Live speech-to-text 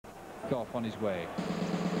kick off on his way.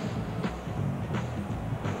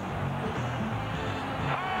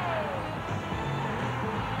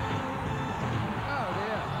 Oh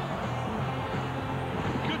dear.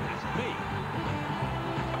 Goodness me.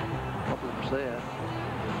 Problems there.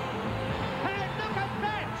 Hey, look at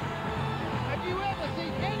that! Have you ever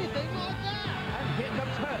seen anything like that? And here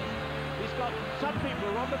comes Hurst. He's got some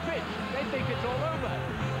people on the pitch. They think it's all over.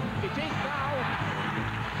 It is now.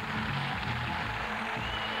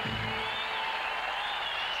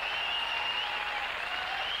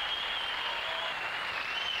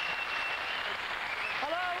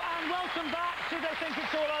 Welcome back to They Think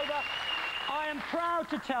It's All Over. I am proud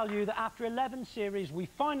to tell you that after 11 series, we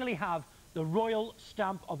finally have the royal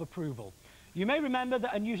stamp of approval. You may remember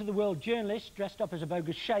that a News of the World journalist, dressed up as a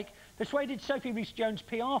bogus sheikh, persuaded Sophie Rhys-Jones'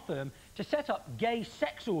 PR firm to set up gay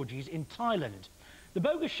sex orgies in Thailand. The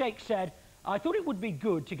bogus sheikh said, "I thought it would be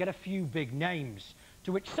good to get a few big names."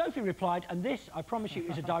 To which Sophie replied, and this, I promise you,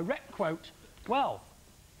 is a direct quote, "Well,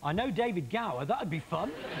 I know David Gower, that'd be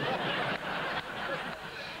fun."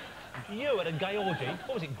 You at a gay orgy?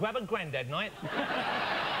 What was it, grab a grandad night?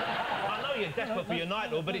 I know you're desperate for your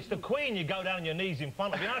knighthood, but it's the Queen you go down on your knees in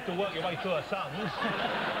front of. You don't have to work your way through her sons.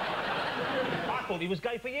 I thought he was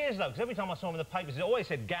gay for years, though, because every time I saw him in the papers, it always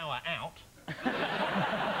said Gower out.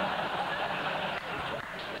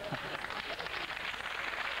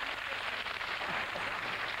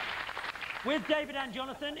 With David and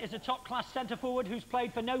Jonathan is a top-class centre-forward who's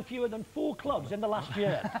played for no fewer than 4 clubs in the last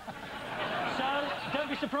year. So, don't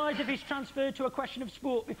be surprised if he's transferred to a question of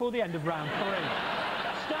sport before the end of round 3.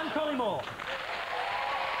 Stan Collymore.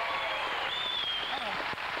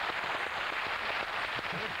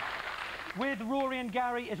 With Rory and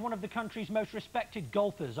Gary is one of the country's most respected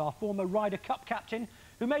golfers, our former Ryder Cup captain,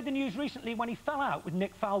 who made the news recently when he fell out with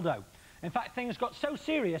Nick Faldo. In fact, things got so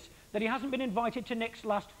serious that he hasn't been invited to Nick's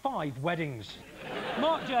last 5 weddings.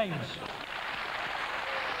 Mark James.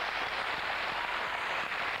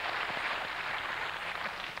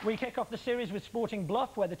 We kick off the series with Sporting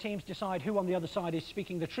Bluff, where the teams decide who on the other side is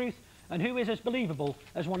speaking the truth and who is as believable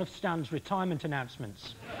as one of Stan's retirement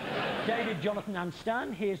announcements. David, Jonathan and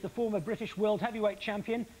Stan, here's the former British World Heavyweight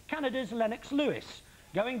Champion, Canada's Lennox Lewis,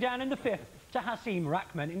 going down in the 5th to Hasim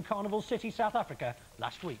Rahman in Carnival City, South Africa,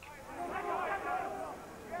 last week.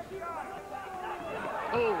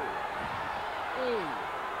 Oh!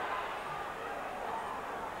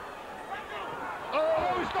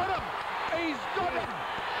 Oh, he's got him! He's got him!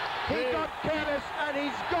 He got careless and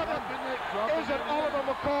he's got him! Is it Oliver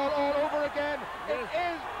McCall all over again? It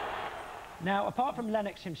is! Now, apart from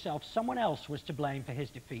Lennox himself, someone else was to blame for his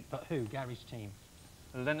defeat, but who? Gary's team.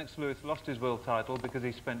 Lennox Lewis lost his world title because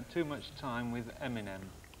he spent too much time with Eminem.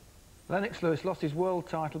 Lennox Lewis lost his world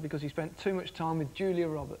title because he spent too much time with Julia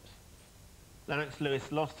Roberts. Lennox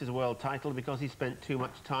Lewis lost his world title because he spent too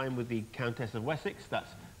much time with the Countess of Wessex,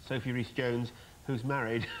 that's Sophie Rhys-Jones, who's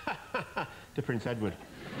married to Prince Edward.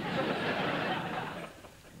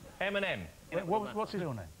 Eminem. What's his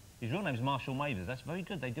real name? His real name's Marshall Mathers. That's very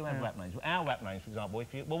good. They do have rap names. Our rap names, for example,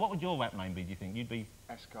 if you... Well, what would your rap name be, do you think? You'd be...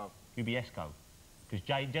 Esco. You'd be Esco. Because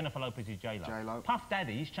Jennifer Lopez is J-Lo. J-Lo. Puff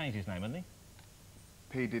Daddy, he's changed his name, hasn't he?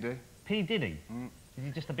 P. Diddy. P. Diddy? Mm. Is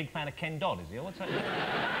he just a big fan of Ken Dodd, is he? Or what's that?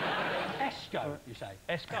 Esco, you say?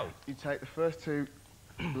 Esco. You take the first 2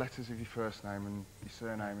 letters of your first name and your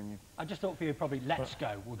surname and you... I just thought for you probably Let's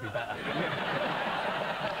Go would be better.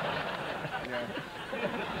 Yeah.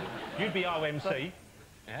 You'd be RMC.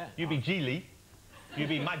 Yeah. You'd be Geely. You'd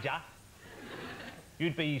be Maja.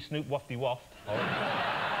 You'd be Snoop Wafty Waft. What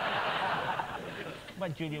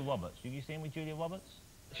about Julia Roberts? Did you see him with Julia Roberts?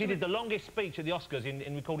 She did the longest speech at the Oscars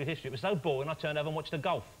in recorded history. It was so boring, I turned over and watched the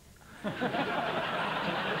golf. No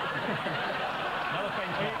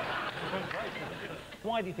offence.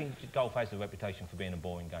 Why do you think golf has the reputation for being a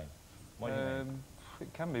boring game? Why do you think?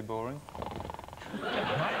 It can be boring.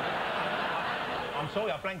 I'm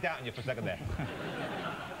sorry, I blanked out on you for a second there.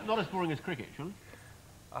 Not as boring as cricket, surely?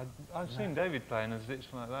 I've seen David playing as it's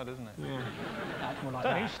like that, isn't it? Yeah. That's more like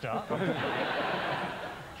Don't that. you start.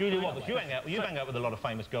 Julia Roberts, you hang out with a lot of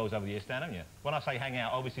famous girls over the years, Stan, haven't you? When I say hang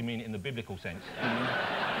out, I obviously mean it in the biblical sense.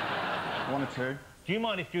 1 or 2. Do you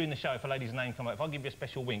mind if during the show, if a lady's name comes up, if I give you a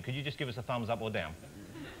special wink, could you just give us a thumbs up or down?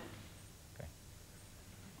 Okay.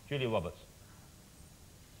 Julia Roberts.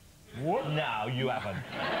 What? No, you haven't.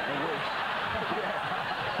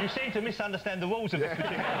 You seem to misunderstand the rules of this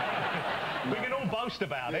particular... We can all boast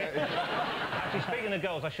about it. Actually, speaking of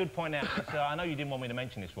girls, I should point out, I know you didn't want me to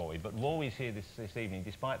mention this, Rory, but Rory's here this evening,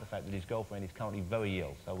 despite the fact that his girlfriend is currently very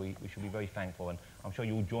ill, so we should be very thankful, and I'm sure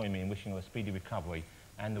you'll join me in wishing her a speedy recovery,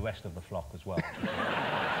 and the rest of the flock as well.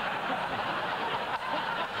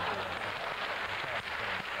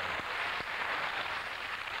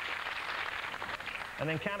 And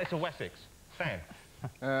then Countess of Wessex. Stan?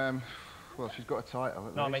 Well, she's got a title,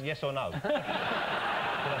 at No, I least. mean yes or no.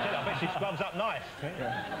 I bet she scrubs up nice.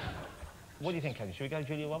 Yeah. What do you think, Kenny? Should we go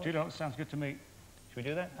Julia Roberts? Julia Roberts sounds good to me. Should we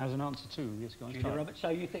do that? As an answer to, yes, go on. Julia Roberts. So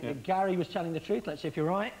you think that Gary was telling the truth? Let's see if you're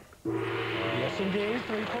right. Yes, indeed.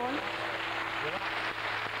 3 points.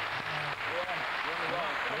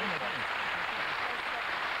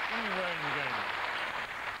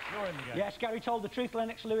 Yes, Gary told the truth.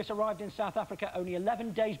 Lennox Lewis arrived in South Africa only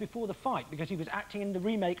 11 days before the fight because he was acting in the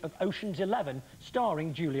remake of Ocean's 11,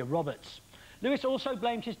 starring Julia Roberts. Lewis also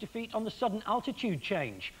blamed his defeat on the sudden altitude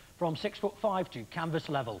change from 6'5" to canvas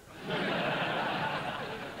level.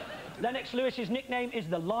 Lennox Lewis's nickname is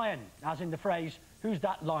the Lion, as in the phrase, "Who's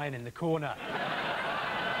that lion in the corner?"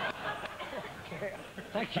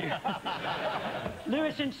 Thank you.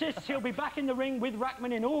 Lewis insists he'll be back in the ring with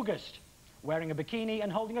Rackman in August, wearing a bikini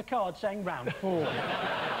and holding a card saying round 4.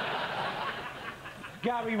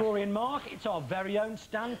 Gary, Rory and Mark, it's our very own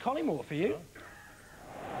Stan Collymore for you.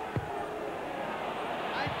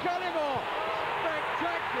 And Collymore,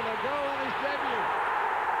 spectacular goal on his debut.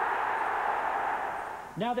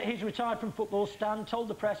 Now that he's retired from football, Stan told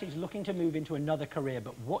the press he's looking to move into another career,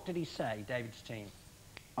 but what did he say, David's team?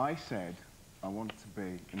 I said I wanted to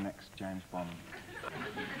be the next James Bond.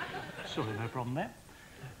 Surely no problem there.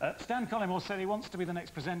 Stan Collymore said he wants to be the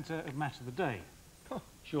next presenter of Match of the Day.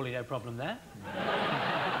 Surely no problem there.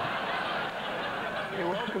 You're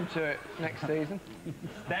welcome to it next season.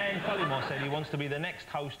 Stan Collymore said he wants to be the next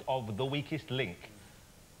host of The Weakest Link.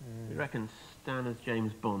 You reckon Stan as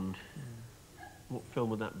James Bond? What film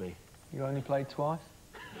would that be? You only played twice?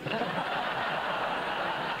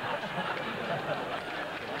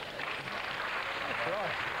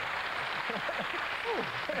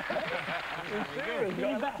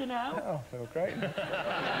 Feeling better now? Oh, I feel great.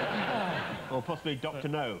 Or possibly Dr.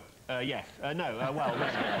 No. Yes. No. Well.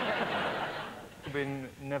 Been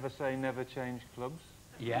never say never change clubs.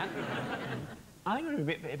 Yeah. I think we're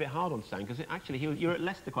a bit hard on Stan because actually you were at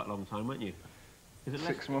Leicester quite a long time, weren't you? Is it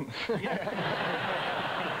 6 months. Yeah.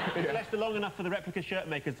 Was Leicester long enough for the replica shirt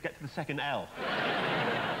makers to get to the second L?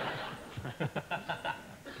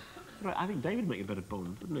 Right, I think David would make a better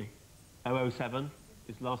Bond, wouldn't he? 007,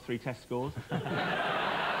 his last 3 test scores.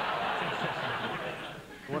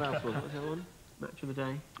 What else was it? What was the other one? Match of the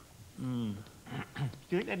day? Do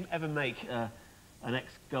you think they'd ever make an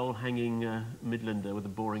ex-goal hanging Midlander with a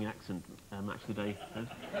boring accent Match of the Day?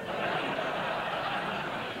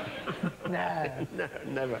 No. No,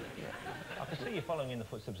 never. I can see you following in the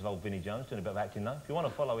footsteps of old Vinnie Jones, doing a bit of acting though. If you want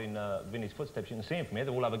to follow in Vinnie's footsteps, you can see him from here.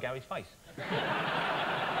 They're all over Gary's face.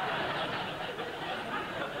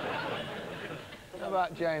 How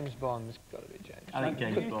about James Bond? It's got to be James. I think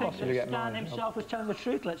James Do you Bond. think Possibly that get Stan mine. himself was telling the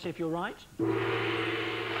truth? Let's see if you're right. Well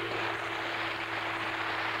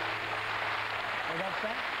done,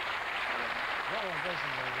 Stan.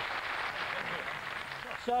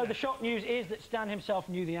 So the shock news is that Stan himself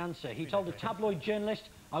knew the answer. He told a tabloid journalist,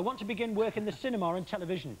 "I want to begin work in the cinema and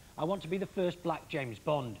television. I want to be the first black James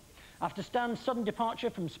Bond." After Stan's sudden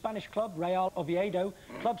departure from Spanish club Real Oviedo,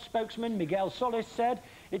 club spokesman Miguel Solis said,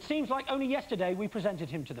 "It seems like only yesterday we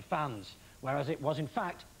presented him to the fans, whereas it was in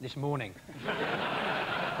fact this morning."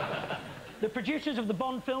 The producers of the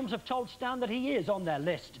Bond films have told Stan that he is on their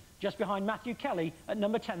list, just behind Matthew Kelly at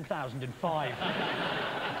number 10,005.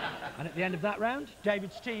 And at the end of that round,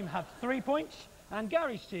 David's team have 3 points and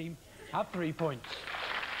Gary's team have 3 points.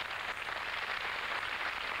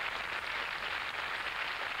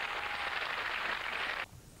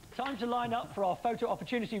 Time to line up for our photo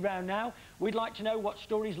opportunity round now. We'd like to know what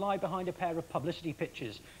stories lie behind a pair of publicity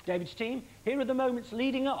pictures. David's team, here are the moments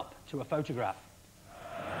leading up to a photograph.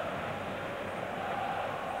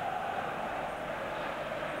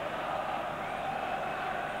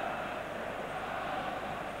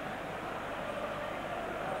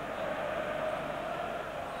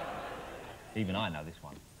 Even I know this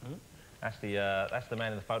one. That's the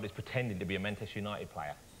man in the photo who's pretending to be a Manchester United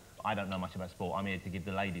player. I don't know much about sport. I'm here to give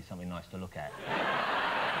the ladies something nice to look at.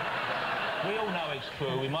 We all know it's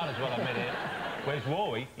true. We might as well admit it. Whereas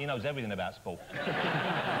Rory, he knows everything about sport.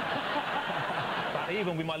 But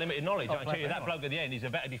even with my limited knowledge, I can tell you that bloke at the end, he's a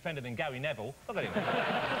better defender than Gary Neville. Look at him.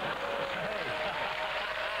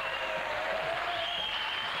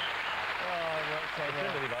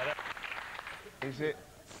 Is it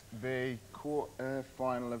the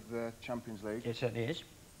quarter-final of the Champions League? It certainly is.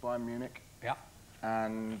 Bayern Munich. Yeah.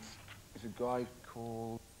 And there's a guy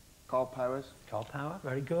called Carl Powers. Carl Power,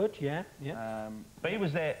 very good, yeah, yeah. But he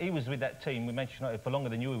was there, he was with that team with Manchester United for longer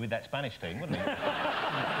than you were with that Spanish team, wasn't he?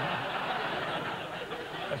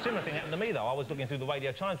 similar thing happened to me, though. I was looking through the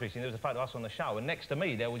Radio Times recently. There was a photo of us on the show, and next to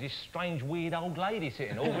me there was this strange, weird old lady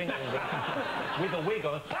sitting, all wrinkled with a wig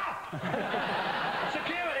on. Ah!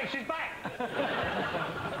 Security, she's back!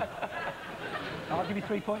 I'll give you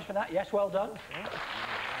 3 points for that. Yes, well done.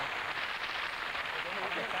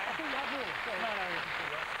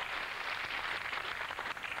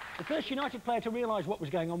 The first United player to realise what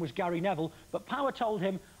was going on was Gary Neville, but Power told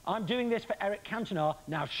him, "I'm doing this for Eric Cantona,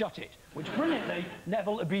 now shut it," which brilliantly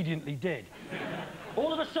Neville obediently did.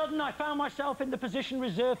 "All of a sudden I found myself in the position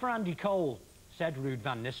reserved for Andy Cole," said Ruud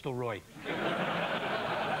van Nistelrooy.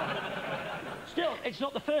 Still, it's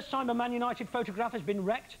not the first time a Man United photograph has been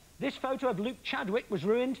wrecked. This photo of Luke Chadwick was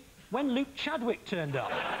ruined when Luke Chadwick turned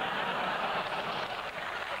up.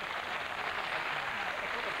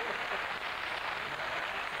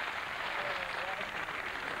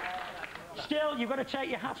 Still, you've got to take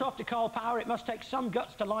your hat off to Carl Power. It must take some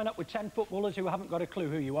guts to line up with 10 footballers who haven't got a clue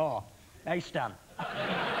who you are. Hey, Stan.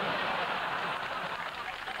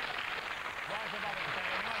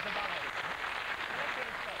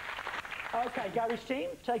 OK, Gary's team,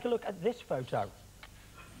 take a look at this photo.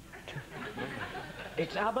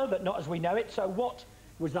 It's ABBA, but not as we know it, so what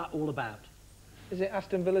was that all about? Is it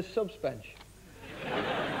Aston Villa's subs bench?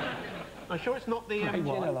 I'm sure it's not the... I'm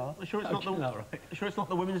sure it's not the... I'm sure it's not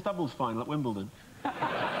the women's doubles final at Wimbledon.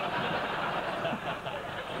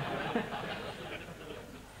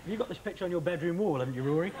 You've got this picture on your bedroom wall, haven't you,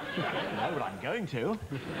 Rory? No, but I'm going to.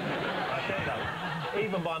 I tell you though,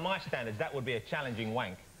 even by my standards, that would be a challenging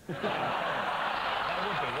wank. That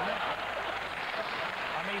would be, wouldn't it?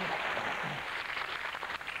 I mean...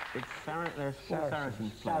 There's four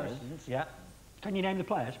Saracens players. Saracens, yeah. Can you name the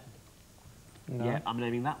players? No. Yeah, I'm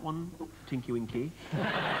naming that one Tinky Winky.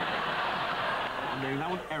 I'm naming that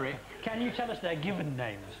one Eric. Can you tell us their given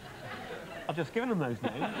names? I've just given them those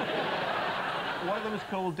names. One of them is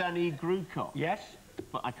called Danny Grucock. Yes.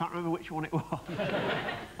 But I can't remember which one it was.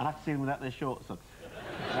 I'll have to see them without their shorts on.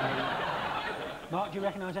 Mark, do you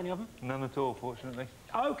recognise any of them? None at all, fortunately.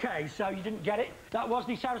 OK, so you didn't get it. That was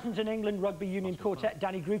the Saracens in England Rugby Union Quartet,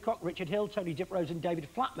 Danny Grucock, Richard Hill, Tony Diprose and David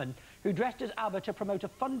Flatman, who dressed as ABBA to promote a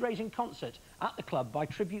fundraising concert at the club by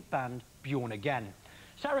tribute band Bjorn Again.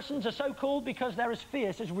 Saracens are so called because they're as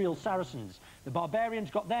fierce as real Saracens. The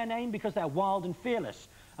Barbarians got their name because they're wild and fearless.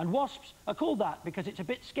 And Wasps are called that because it's a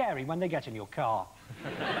bit scary when they get in your car.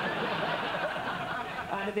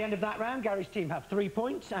 And at the end of that round, Gary's team have 3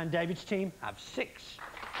 points and David's team have 6.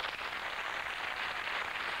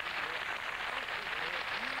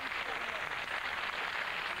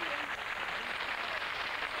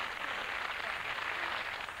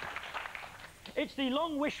 It's the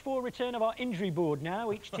long wished-for return of our injury board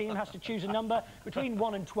now. Each team has to choose a number between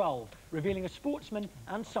 1 and 12, revealing a sportsman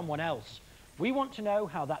and someone else. We want to know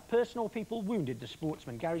how that person or people wounded the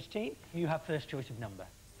sportsman. Gary's team, you have first choice of number.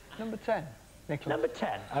 Number 10. Nicholas. Number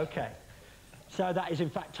 10, OK. So that is,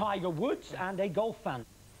 in fact, Tiger Woods and a golf fan.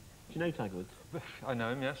 Do you know Tiger Woods? I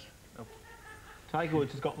know him, yes. Oh. Tiger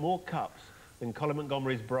Woods has got more cups than Colin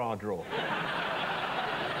Montgomery's bra drawer.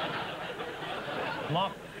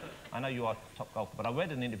 Mark, I know you are a top golfer, but I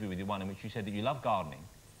read an interview with you one in which you said that you love gardening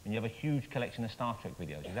and you have a huge collection of Star Trek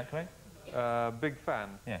videos. Is that correct? Big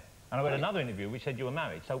fan. Yeah. And I read another interview which said you were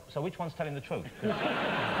married. So which one's telling the truth?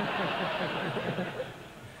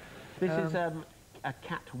 This is a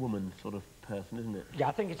cat woman sort of person, isn't it? Yeah,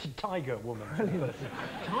 I think it's a tiger woman.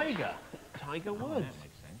 Tiger? Tiger Woods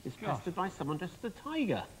is pestered by someone dressed as a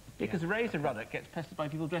tiger. Because Razor Ruddock gets pestered by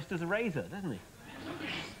people dressed as a razor, doesn't he?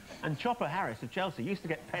 And Chopper Harris of Chelsea used to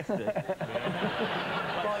get pestered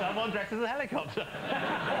by someone dressed as a helicopter.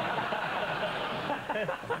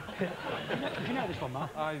 Do you know this one, Mark?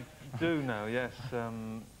 I do know, yes.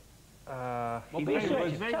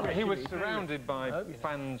 He was surrounded by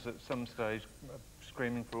fans at some stage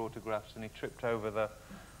screaming for autographs, and he tripped over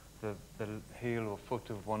the heel or foot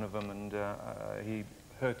of one of them, and he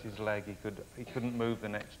hurt his leg. He couldn't move the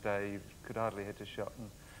next day. He could hardly hit a shot, and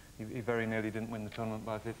he very nearly didn't win the tournament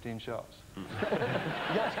by 15 shots.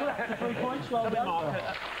 That's correct. 3 points. Well done.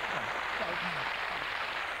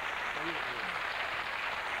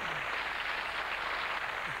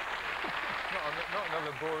 Not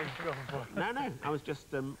another boring golf. No. I was just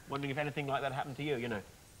wondering if anything like that happened to you, you know,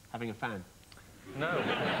 having a fan. No.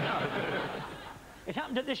 It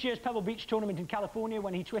happened at this year's Pebble Beach tournament in California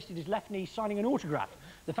when he twisted his left knee signing an autograph.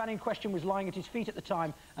 The fan in question was lying at his feet at the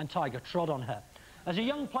time and Tiger trod on her. As a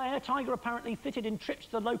young player, Tiger apparently fitted in trips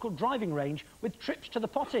to the local driving range with trips to the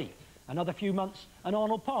potty. Another few months and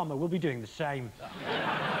Arnold Palmer will be doing the same.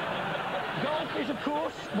 Golf is, of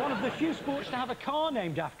course, one of the few sports to have a car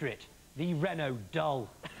named after it. The Renault Dull.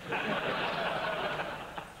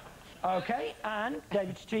 OK, and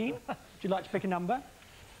David's team. Would you like to pick a number?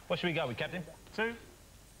 What should we go with, Captain? 2.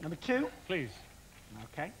 Number 2. Please.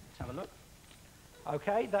 OK, let's have a look.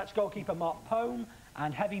 OK, that's goalkeeper Mark Pohm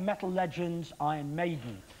and heavy metal legends Iron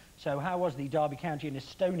Maiden. So how was the Derby County and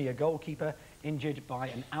Estonia goalkeeper injured by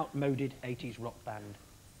an outmoded 80s rock band?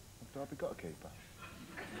 Derby got a keeper?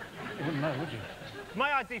 You wouldn't know, would you? May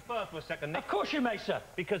I defer for a second, Nick? Of course you may, sir.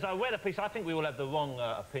 Because I read a piece, I think we all have the wrong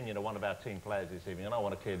opinion of one of our team players this evening, and I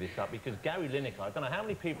want to clear this up, because Gary Lineker, I don't know how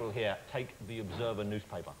many people here take the Observer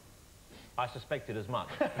newspaper. I suspected as much.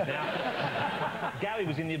 Now, Gary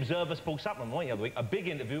was in the Observer Sports Supplement, weren't you, the other week? A big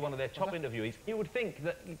interview, one of their top interviewees. You would think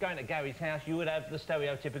that going to Gary's house, you would have the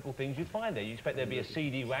stereotypical things you'd find there. You expect there'd be a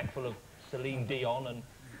CD rack full of Celine Dion and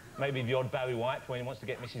maybe the odd Barry White when he wants to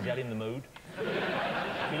get Mrs. L in the mood.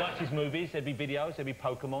 He likes his movies, there'd be videos, there'd be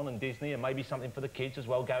Pokemon and Disney and maybe something for the kids as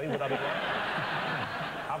well, Gary, would I be right?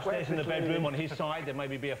 Upstairs in the bedroom on his side, there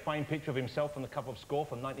maybe be a framed picture of himself from the Cup of Score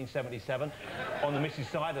from 1977. On the missus'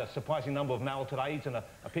 side, a surprising number of marital aids and a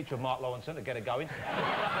picture of Mark Lawrenson to get it going.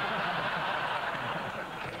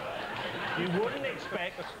 You wouldn't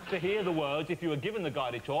expect to hear the words if you were given the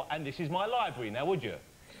guided tour, and this is my library, now would you?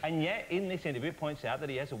 And yet, in this interview, it points out that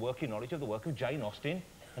he has a working knowledge of the work of Jane Austen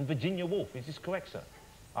and Virginia Woolf. Is this correct, sir?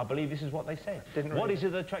 I believe this is what they said. What is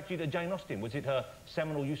it that attracted you to Jane Austen? Was it her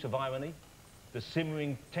seminal use of irony? The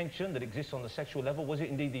simmering tension that exists on the sexual level? Was it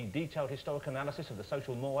indeed the detailed historic analysis of the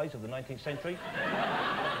social mores of the 19th century?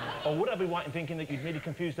 Or would I be right in thinking that you'd merely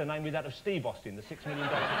confused her name with that of Steve Austin, the $6 million?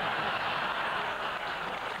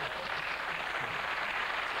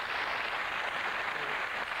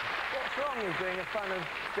 What's wrong with being a fan of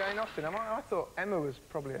Jane Austen? I thought Emma was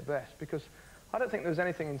probably her best, because I don't think there was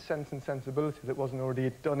anything in Sense and Sensibility that wasn't already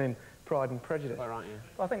done in Pride and Prejudice. Quite right, yeah.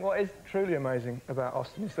 But I think what is truly amazing about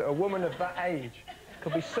Austen is that a woman of that age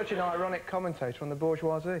could be such an ironic commentator on the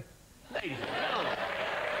bourgeoisie. Ladies and gentlemen.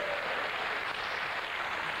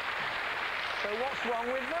 So what's wrong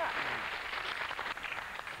with that?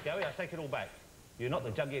 Gary, I take it all back. You're not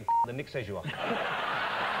the jug-eared that Nick says you are.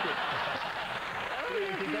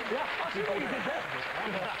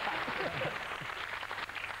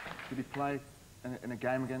 Did he play in a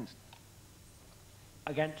game against?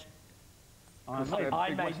 Against? Because they're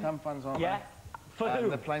big West Ham fans, aren't yeah. they? For who?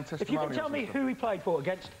 They're playing if you can tell me who he played for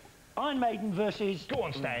against Iron Maiden versus... Go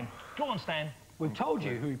on, Stan. Go on, Stan. We've told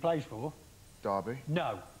you who he plays for. Derby.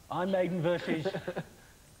 No. Iron Maiden versus...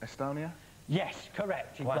 Estonia? Yes,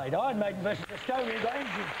 correct. He played Iron Maiden versus Estonia. He got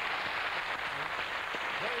injured.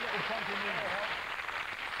 Very little continuity.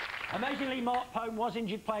 Amazingly, Mark Pohm was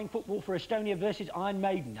injured playing football for Estonia versus Iron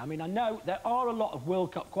Maiden. I mean, I know there are a lot of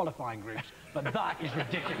World Cup qualifying groups, but that is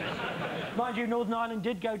ridiculous. Mind you, Northern Ireland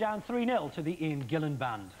did go down 3-0 to the Ian Gillan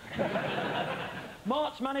band.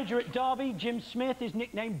 Mark's manager at Derby, Jim Smith, is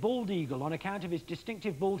nicknamed Bald Eagle on account of his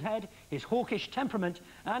distinctive bald head, his hawkish temperament,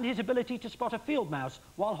 and his ability to spot a field mouse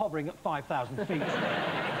while hovering at 5,000 feet.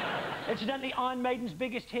 Incidentally, Iron Maiden's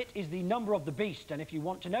biggest hit is the Number of the Beast, and if you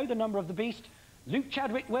want to know the number of the beast, Luke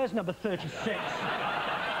Chadwick wears number 36. That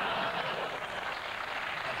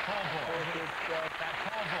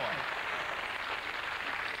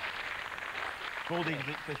poor boy. Bald eagles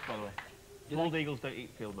eat fish, by the way. Bald eagles don't eat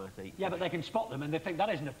field mouse, they eat Yeah, but they can spot them and they think that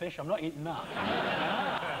isn't a fish, I'm not eating that.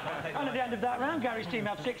 And at the end of that round, Gary's team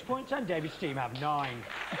have 6 points and David's team have 9.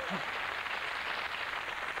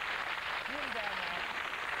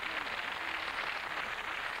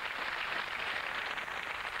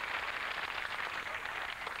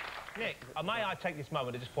 Nick, may I take this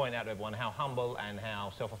moment to just point out to everyone how humble and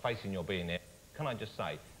how self-effacing you're being there. Can I just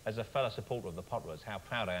say, as a fellow supporter of the Potterers, how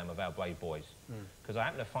proud I am of our brave boys. Because I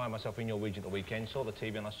happened to find myself in your region at the weekend, saw the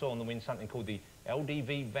TV, and I saw them win something called the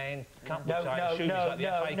LDV Van Cup, which I assume is like the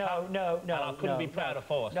FA Cup. And I couldn't be prouder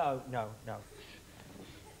for us. No.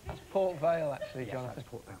 That's Port Vale, actually, Jonathan. That's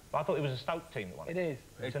Port Vale. I thought it was a Stoke team that won it. It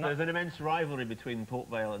is. There's an immense rivalry between Port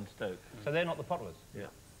Vale and Stoke. So they're not the Potterers? Yeah.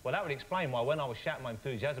 Well, that would explain why when I was shouting my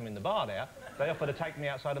enthusiasm in the bar there, they offered to take me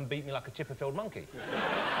outside and beat me like a Chipperfield monkey.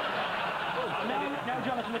 No,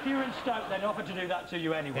 Jonathan, if you were in Stoke, they'd offer to do that to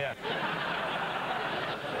you anyway. Yeah.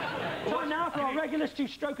 Time now for our regulars to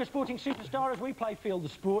stroke a sporting superstar as we play Field the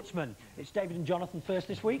Sportsman. It's David and Jonathan first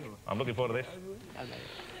this week. I'm looking forward to this.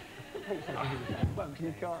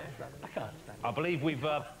 I believe we've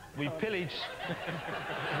pillaged...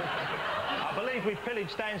 I believe we've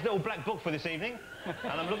pillaged Stan's little black book for this evening,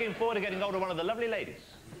 and I'm looking forward to getting hold of one of the lovely ladies.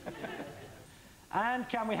 And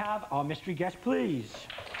can we have our mystery guest, please?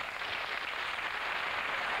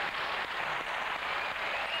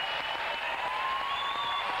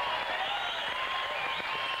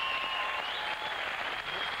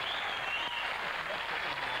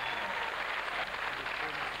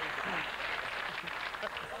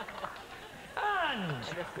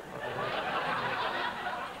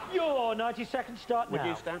 90 seconds start now. Would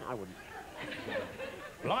you, Stan? I wouldn't.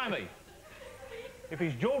 Blimey. If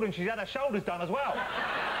he's Jordan, she's had her shoulders done as well.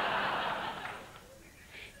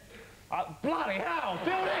 Bloody hell,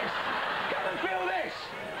 feel this! Come and feel this!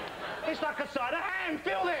 It's like a side of ham,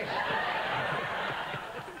 feel this!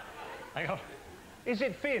 Hang on. Is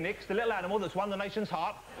it Phoenix, the little animal that's won the nation's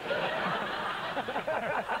heart?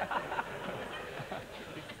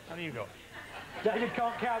 How do you got? David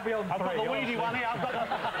can't count beyond 3. I've got the weedy one here, I've got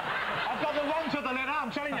the runt of the litter,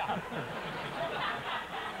 I'm telling you.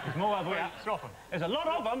 There's more over here. There's a lot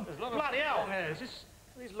of them. Bloody hell. Yeah,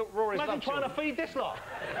 these look raw as Imagine trying to feed this lot.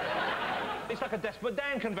 It's like a Desperate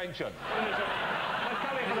Dan convention. They're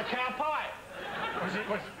coming for the cow pie.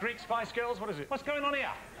 What's Greek Spice Girls? What is it? What's going on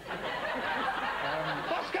here?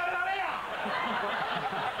 What's going on here?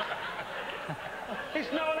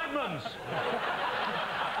 It's Noel Edmonds.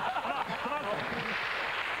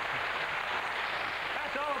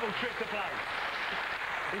 That's a horrible trick to play.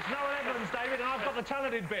 It's Noel Edmonds, David, and I've got the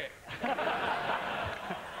talented bit.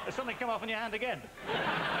 There's something come off in your hand again.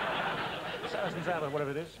 Saracens out or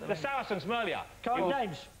whatever it is. The Saracens, Merlia. Can't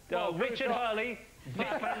names. Richard Hurley, Dick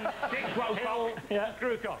Grocott,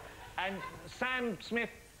 Grocott. and Sam Smith.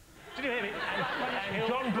 Did you hear me? And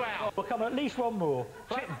John Brown. We'll come at least one more.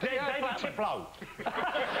 David Tiplow.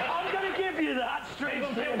 I'm going to give you that, straight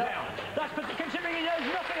Stephen Pildown. That's considering he knows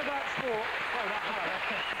nothing about sport.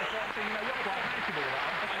 You're quite comfortable with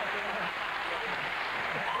that.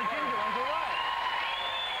 The ginger one's all right.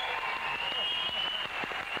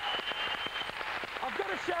 I've got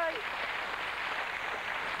to say,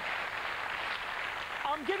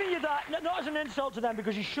 I'm giving you that, not as an insult to them,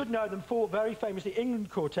 because you should know them, 4 very famous, the England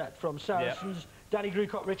quartet from Saracens, Danny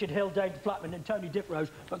Grocott, Richard Hill, David Flatman and Tony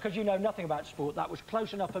Diprose, but because you know nothing about sport, that was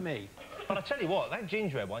close enough for me. But I tell you what, that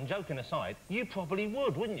gingerbread one, joking aside, you probably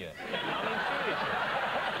would, wouldn't you? I mean,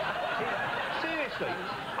 seriously. Seriously.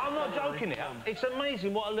 I'm not joking here. It's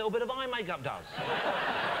amazing what a little bit of eye makeup does.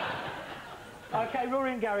 OK,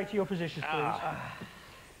 Rory and Gary, to your positions, please.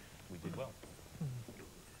 We did well.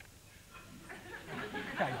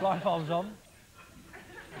 OK, blindfolds on.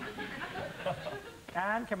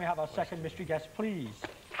 And can we have our second mystery guest, please?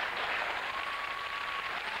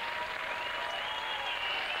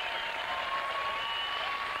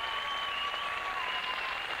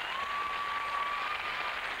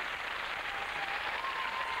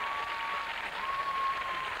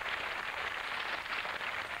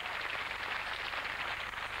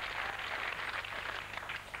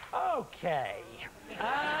 OK.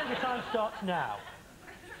 And your time starts now.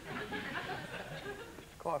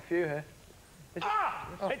 Quite a few here.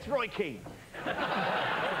 It's Roy Keane. No,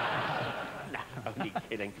 I'm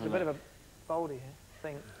kidding. There's a bit of a baldy here, I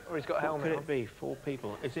think. Or he's got a helmet What could on. it be? 4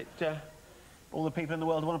 people. Is it all the people in the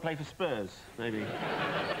world who want to play for Spurs, maybe?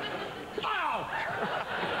 Ow!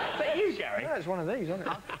 Is that you, Gary? Yeah, it's one of these, isn't it?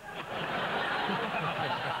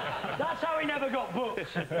 That's how he never got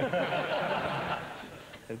booked.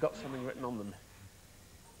 They've got something written on them.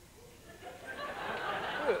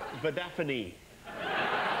 Verdaphony.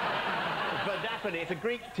 Verdaphony, it's a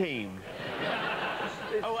Greek team.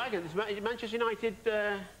 Oh, hang on, it's Manchester United...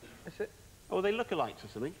 Is it? Oh, they look alikes or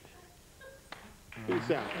something. Who's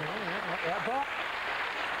that?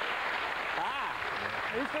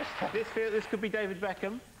 Who's this? This could be David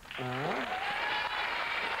Beckham.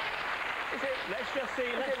 Is it? Let's just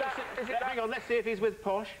see. Hang on, let's see if he's with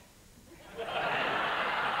Posh.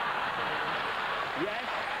 Yes.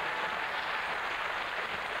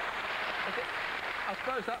 I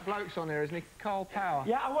suppose that bloke's on here, isn't he? Carl Power.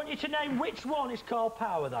 Yeah, I want you to name which one is Carl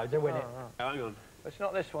Power, though, to win it. Oh, hang on. It's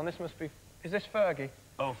not this one. This must be... Is this Fergie?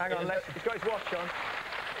 Oh, hang on, he's got his watch on.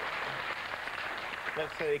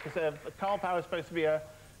 Let's see, because Carl Power is supposed to be a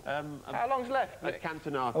How long's left? a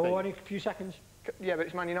Cantona Oh, thing. only a few seconds. Yeah, but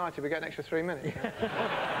it's Man United. We get an extra 3 minutes. It's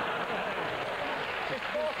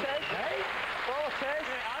Fortes. Hey? Fortes.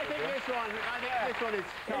 I think this one is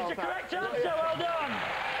Carl It's the Power. correct answer, well done.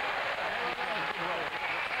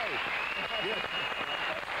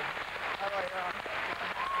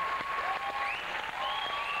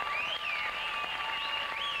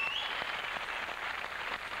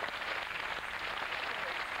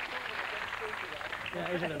 Yeah,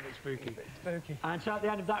 it is a little bit spooky. Spooky. And so at the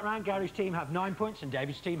end of that round, Gary's team have 9 points and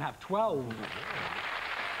David's team have 12.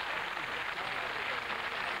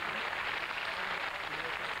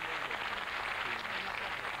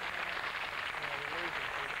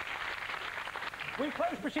 We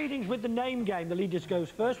close proceedings with the name game. The leaders goes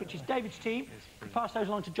first, which is David's team. Pass those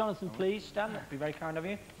along to Jonathan, please. Stan, that'd be very kind of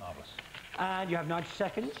you. Marvellous. And you have 90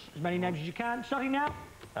 seconds, as many names as you can. Starting now.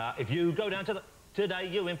 If you go down to the... Today,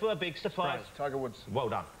 you're in for a big surprise. Tiger Woods. Well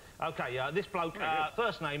done. OK, this bloke,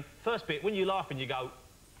 first name, first bit, when you laugh and you go,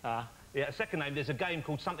 yeah, second name, there's a game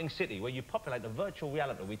called Something City where you populate the virtual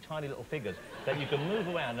reality with tiny little figures that you can move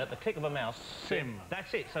around at the click of a mouse. Sim.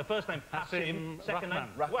 That's it. So first name, Sim. Second name,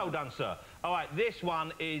 Ruffman. well done, sir. All right, this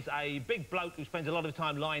one is a big bloke who spends a lot of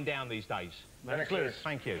time lying down these days. Lennox Lewis.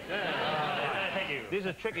 Thank you. Thank you. This is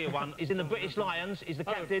a trickier one. He's in the British Lions. He's the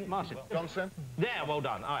captain. Martin. Johnson. There, well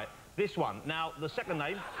done. All right, this one. Now, the second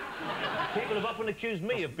name, people have often accused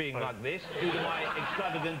me of being like this due to my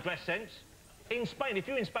extravagant dress sense. In Spain, if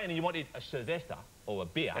you're in Spain and you wanted a cerveza or a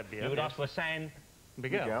beer, you would ask for San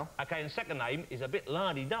Miguel. OK, and the second name is a bit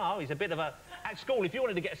la-di-da. He's a bit of a... At school, if you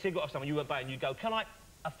wanted to get a cigarette off someone, you went back and you'd go, can I...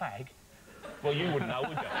 a fag? Well, you wouldn't know,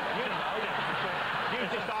 would you? You'd know.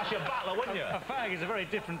 You'd just ask your butler, wouldn't you? A fag is a very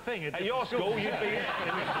different thing. At your school, you'd be...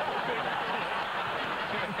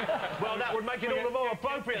 Well, that would make it all the more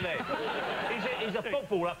appropriate then. He's a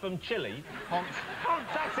footballer from Chile. Ponce,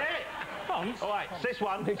 that's it! Ponce? All right, this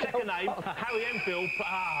one, second name, Harry Enfield.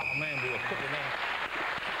 Ah, man, we were cooking there.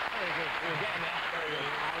 Very good. We were getting there. Very good.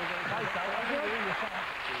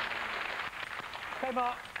 OK,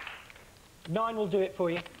 Mark. 9 will do it for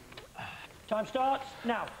you. Time starts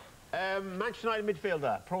now. Manchester United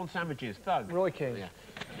midfielder, prawn sandwiches, Thug. Roy Keane.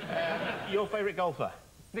 Yeah. Your favourite golfer?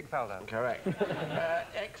 Nick Faldo. Correct.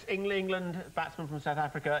 Ex-England batsman from South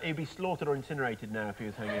Africa. He'd be slaughtered or incinerated now if he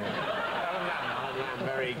was hanging out.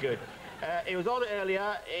 Very good. He was on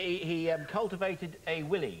earlier. He cultivated a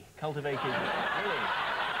willy. Rugby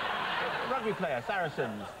player,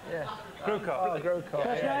 Saracens. Yes. Grocott. Oh, Grocott.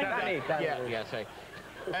 Danny. Yeah, sorry.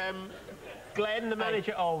 Glenn, the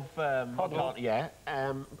manager of... Hoddle. Yeah.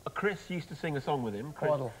 Chris used to sing a song with him.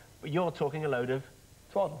 Twaddle. But you're talking a load of...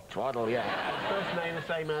 Twaddle. Twaddle, yeah. First name the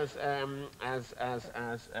same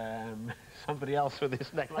as somebody else with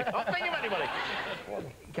this name. I can't think of anybody.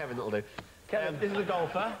 Kevin, that'll do. Kevin. This is a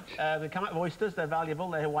golfer. They come out of oysters. They're valuable.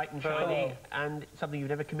 They're white and shiny. And something you've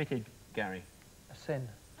never committed, Gary. A sin.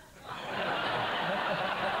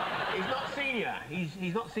 He's not senior.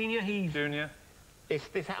 He's not senior. He's Junior.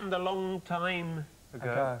 This happened a long time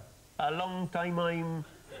Ago. A long time.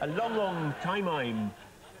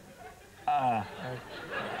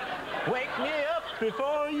 Wake me up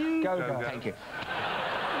before you... Go. Thank you.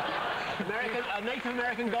 A Native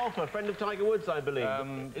American golfer, friend of Tiger Woods, I believe.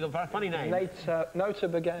 He's got a very funny name. Nota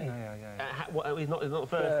Begay. Yeah. He's not the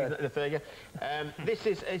first, he's the third, yeah. This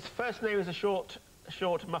is... His first name is a short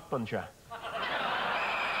muff puncher.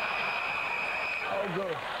 Oh,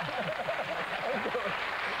 good.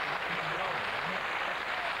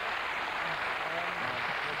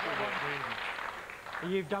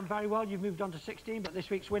 You've done very well. You've moved on to 16, but this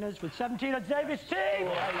week's winners with 17 are Davis' team.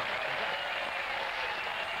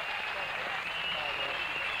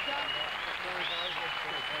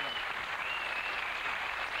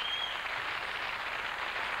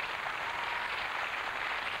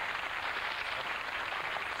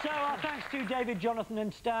 So our thanks to David, Jonathan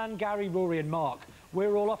and Stan, Gary, Rory and Mark.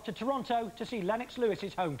 We're all off to Toronto to see Lennox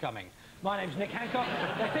Lewis's homecoming. My name's Nick Hancock.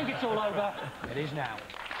 They think it's all over. It is now.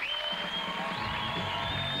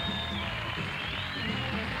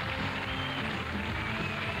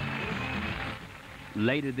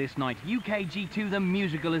 Later this night, UKG2 the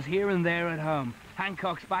musical is here and there at home.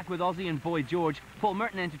 Hancock's back with Ozzy and Boy George, Paul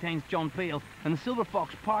Merton entertains John Peel, and the Silver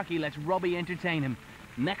Fox Parky lets Robbie entertain him.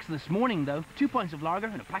 Next this morning, though, 2 pints of lager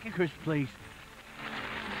and a pack of crisps, please.